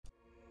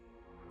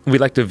We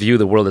like to view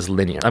the world as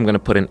linear. I'm going to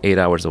put in 8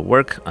 hours of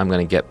work. I'm going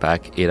to get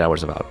back 8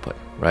 hours of output,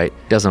 right?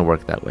 Doesn't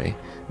work that way.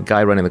 The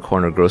guy running the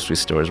corner grocery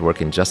store is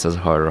working just as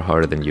hard or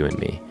harder than you and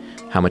me.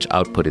 How much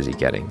output is he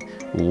getting?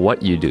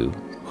 What you do,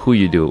 who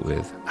you do it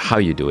with, how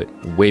you do it,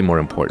 way more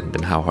important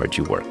than how hard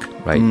you work,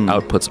 right?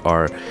 Outputs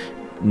are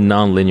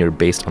non-linear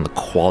based on the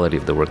quality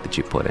of the work that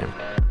you put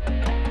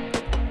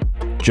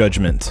in.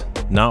 Judgment,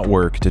 not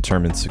work,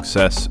 determines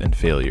success and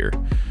failure.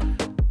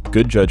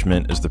 Good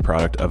judgment is the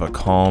product of a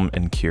calm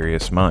and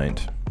curious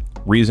mind,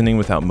 reasoning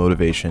without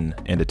motivation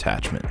and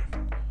attachment.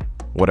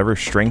 Whatever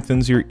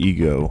strengthens your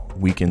ego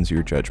weakens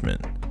your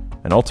judgment,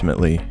 and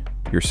ultimately,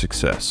 your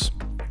success.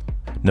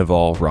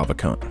 Naval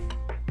Ravikant.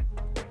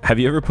 Have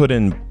you ever put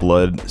in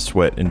blood,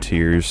 sweat, and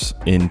tears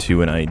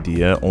into an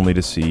idea only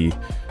to see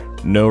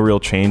no real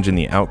change in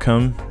the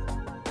outcome?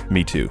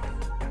 Me too.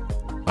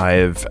 I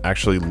have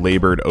actually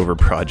labored over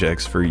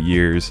projects for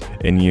years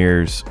and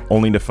years,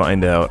 only to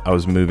find out I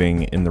was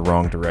moving in the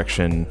wrong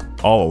direction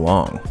all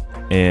along.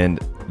 And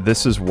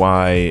this is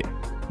why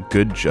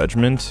good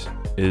judgment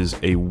is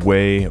a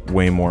way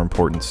more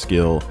important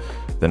skill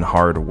than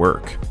hard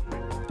work.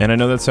 And I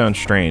know that sounds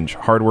strange.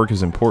 Hard work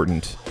is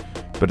important,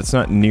 but it's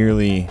not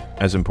nearly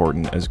as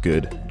important as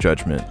good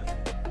judgment.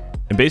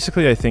 And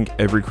basically, I think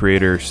every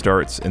creator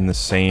starts in the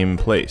same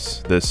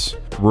place, this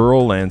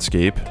rural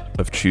landscape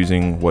of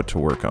choosing what to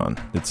work on.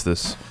 It's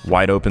this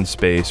wide open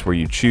space where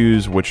you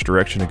choose which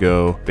direction to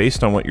go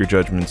based on what your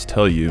judgments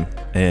tell you.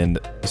 And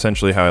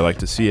essentially how I like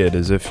to see it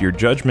is if your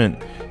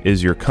judgment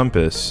is your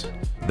compass,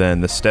 then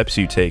the steps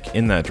you take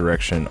in that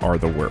direction are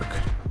the work.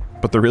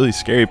 But the really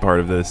scary part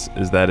of this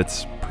is that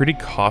it's pretty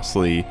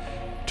costly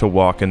to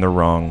walk in the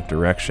wrong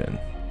direction.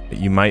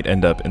 You might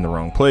end up in the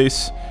wrong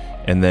place,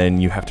 and then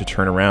you have to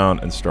turn around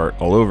and start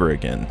all over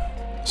again.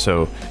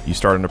 So you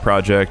start on a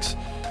project,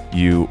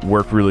 you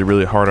work really,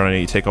 really hard on it,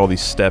 you take all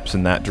these steps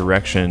in that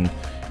direction,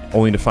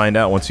 only to find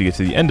out once you get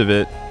to the end of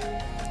it,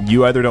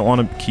 you either don't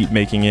want to keep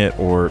making it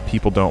or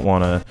people don't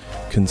want to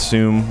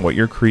consume what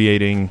you're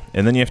creating,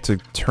 and then you have to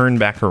turn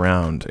back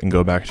around and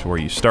go back to where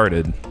you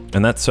started,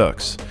 and that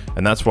sucks.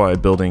 And that's why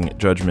building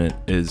judgment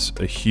is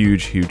a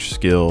huge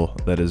skill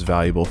that is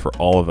valuable for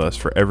all of us,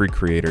 for every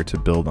creator to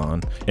build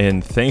on.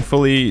 And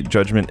thankfully,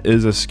 judgment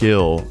is a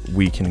skill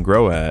we can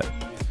grow at.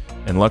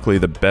 And luckily,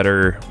 the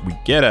better we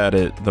get at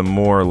it, the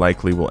more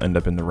likely we'll end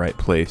up in the right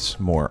place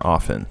more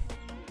often.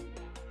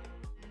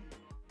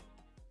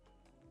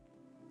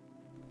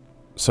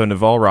 So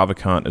Naval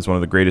Ravikant is one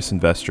of the greatest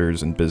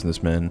investors and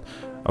businessmen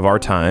of our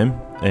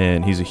time,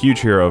 and he's a huge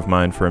hero of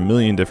mine for a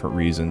million different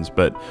reasons.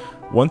 But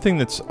one thing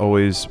that's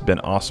always been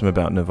awesome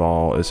about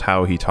Naval is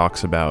how he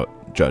talks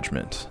about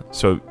judgment.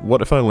 So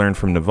what if I learned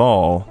from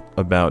Naval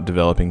about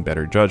developing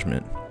better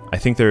judgment? I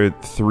think there are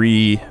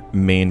 3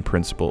 main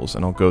principles,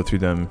 and I'll go through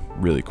them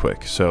really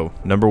quick. So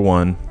number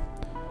 1,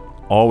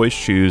 always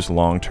choose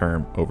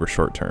long-term over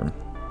short-term.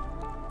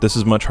 This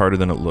is much harder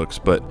than it looks,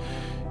 but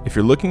if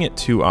you're looking at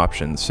 2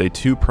 options, say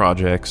 2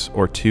 projects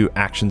or 2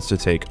 actions to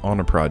take on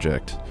a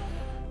project,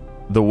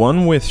 the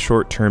one with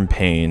short-term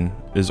pain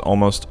is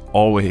almost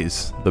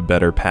always the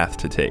better path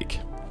to take.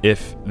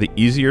 If the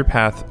easier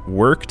path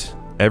worked,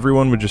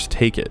 everyone would just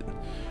take it.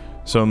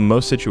 So in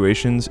most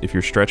situations, if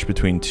you're stretched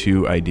between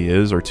 2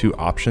 ideas or 2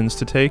 options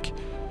to take,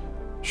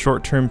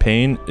 short-term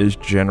pain is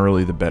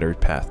generally the better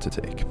path to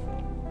take.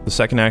 The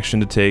second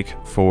action to take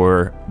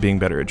for being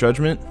better at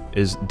judgment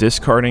is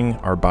discarding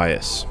our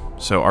bias.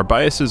 So our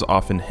biases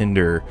often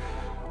hinder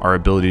our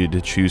ability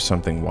to choose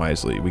something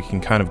wisely. We can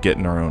kind of get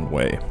in our own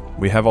way.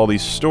 We have all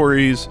these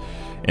stories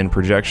and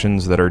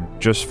projections that are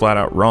just flat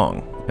out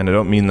wrong. And I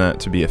don't mean that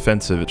to be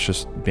offensive, it's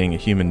just being a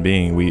human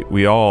being.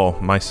 We all,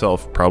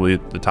 myself probably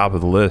at the top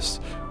of the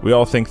list, we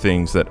all think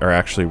things that are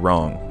actually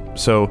wrong.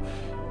 So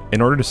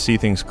in order to see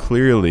things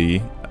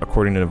clearly,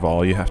 according to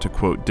Naval, you have to,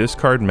 quote,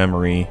 discard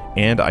memory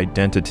and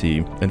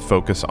identity and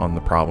focus on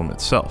the problem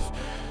itself.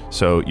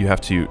 So you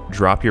have to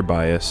drop your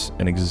bias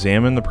and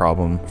examine the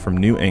problem from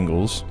new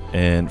angles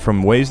and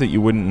from ways that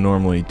you wouldn't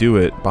normally do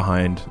it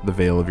behind the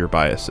veil of your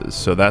biases.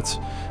 So that's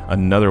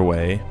another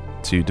way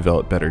to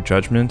develop better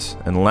judgment.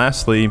 And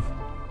lastly,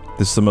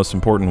 this is the most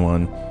important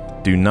one,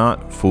 do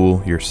not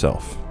fool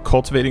yourself.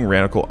 Cultivating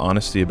radical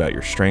honesty about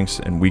your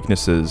strengths and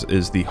weaknesses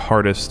is the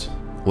hardest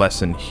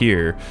lesson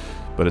here,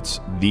 but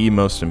it's the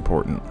most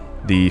important.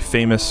 The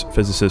famous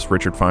physicist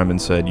Richard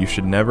Feynman said, "You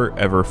should never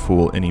ever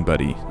fool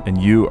anybody,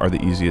 and you are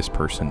the easiest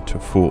person to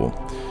fool."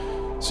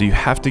 So you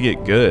have to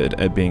get good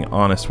at being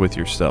honest with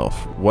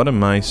yourself. What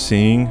am I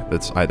seeing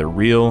that's either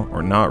real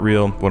or not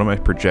real? What am I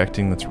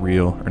projecting that's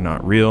real or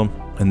not real?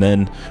 And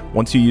then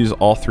once you use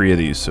all 3 of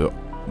these, so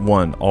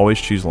 1, always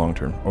choose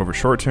long-term over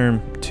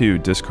short-term. 2,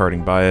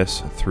 discarding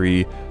bias.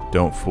 3,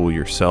 don't fool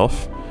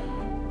yourself.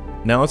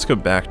 Now let's go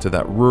back to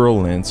that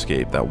rural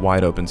landscape, that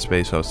wide open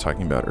space I was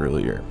talking about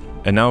earlier.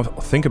 And now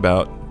think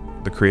about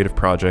the creative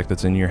project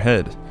that's in your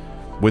head.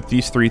 With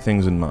these 3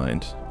 things in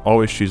mind,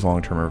 always choose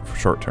long-term or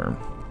short-term.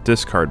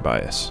 Discard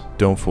bias.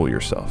 Don't fool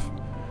yourself.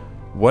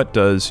 What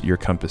does your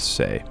compass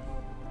say?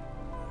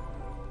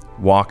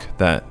 Walk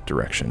that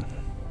direction.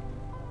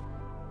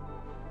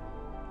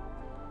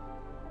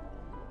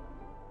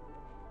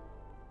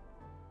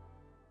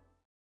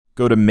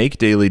 Go to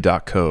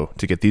makedaily.co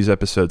to get these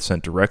episodes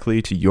sent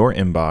directly to your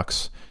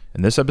inbox.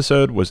 And this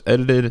episode was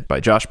edited by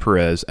Josh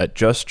Perez at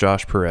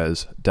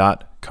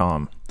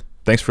justjoshperez.com.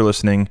 Thanks for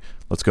listening.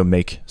 Let's go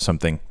make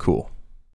something cool.